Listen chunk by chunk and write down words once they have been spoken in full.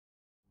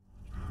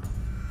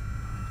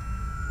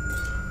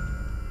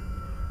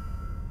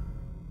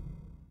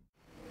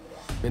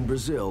In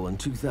Brazil in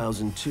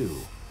 2002,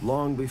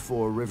 long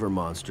before River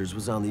Monsters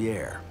was on the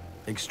air,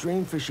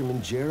 extreme fisherman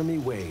Jeremy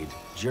Wade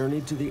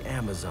journeyed to the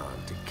Amazon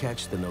to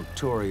catch the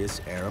notorious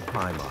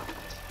Arapaima.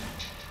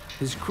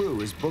 His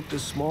crew has booked a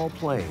small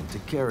plane to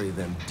carry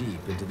them deep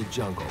into the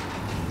jungle.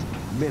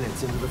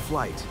 Minutes into the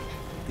flight,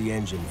 the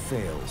engine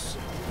fails.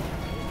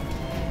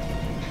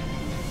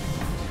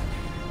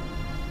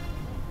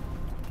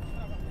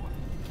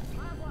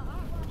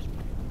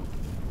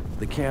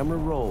 The camera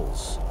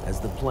rolls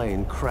as the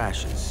plane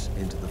crashes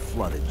into the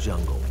flooded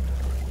jungle.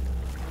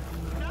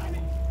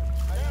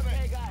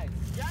 Hey guys,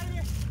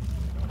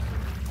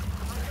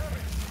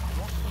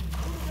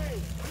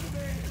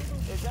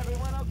 is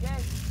everyone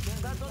okay?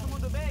 Tá todo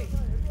mundo bem?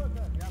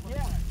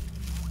 Yeah.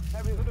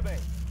 Tudo bem.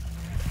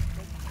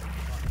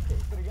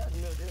 Obrigado,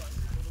 meu Deus.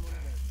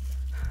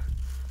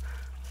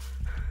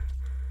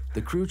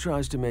 The crew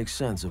tries to make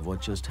sense of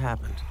what just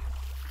happened.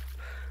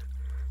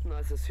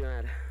 Nossa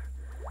Senhora.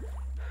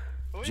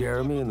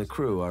 Jeremy and the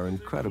crew are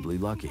incredibly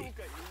lucky.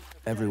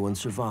 Everyone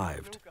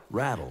survived,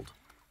 rattled,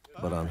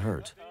 but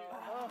unhurt.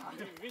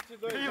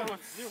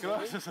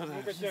 Graças a Deus.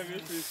 Nunca tinha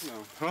visto isso,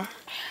 não.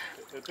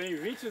 Eu tenho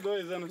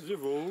 22 anos de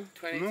voo.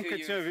 Nunca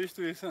tinha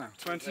visto isso, não.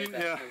 20,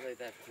 yeah.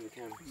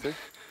 See?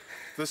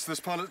 This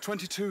pilot,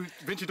 22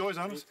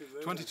 anos,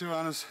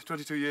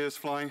 22 years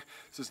flying.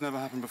 This has never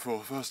happened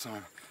before, first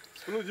time.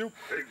 Explodiu.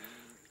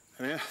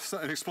 Yeah,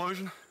 an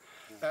explosion.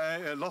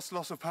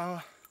 Loss of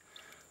power.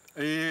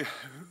 The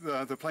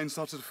plane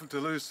started to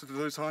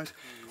lose height.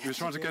 We were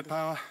trying to get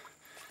power,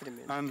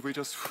 and we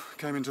just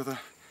came into the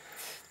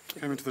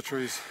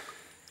trees.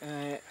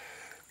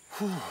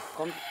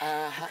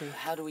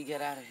 How do we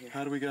get out of here?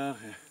 How do we get out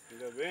of here?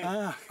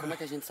 Como é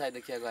que a gente sai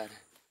daqui agora?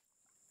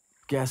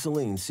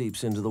 Gasoline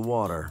seeps into the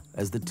water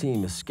as the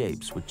team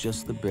escapes with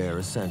just the bare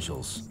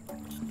essentials.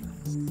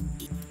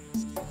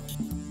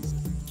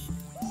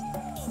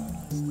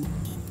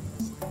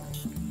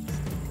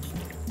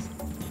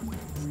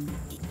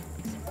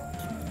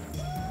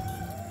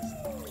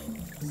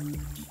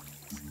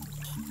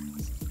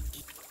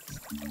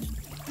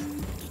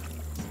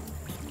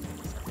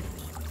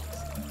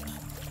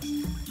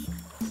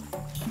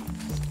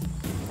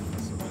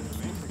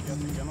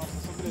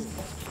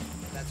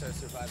 That's our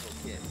survival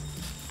kit.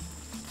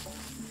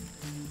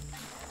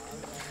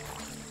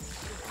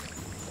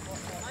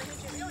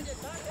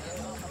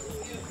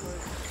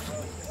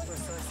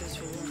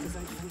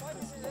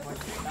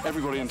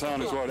 Everybody in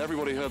town is worried.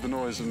 Everybody heard the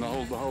noise, and the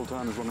whole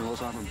town is wondering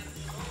what's happened.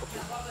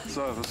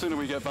 So the sooner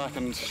we get back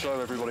and show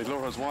everybody,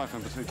 Laura's wife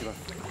in particular.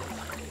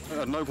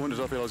 At no point did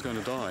I feel I was going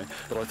to die,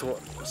 but I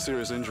thought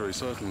serious injury,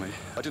 certainly.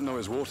 I didn't know it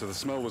was water. The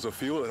smell was of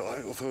fuel.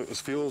 I thought it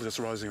was fuel just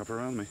rising up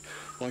around me.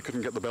 I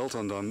couldn't get the belt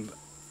undone.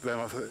 Then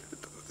I thought,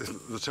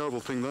 the terrible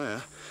thing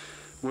there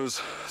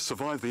was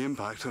survive the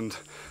impact, and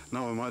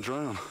now I might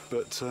drown.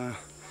 But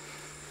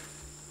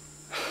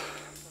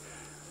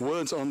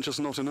words are just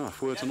not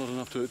enough. Words are not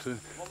enough to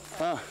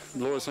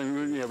Laura's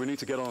saying, yeah, we need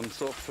to get on.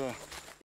 Stop.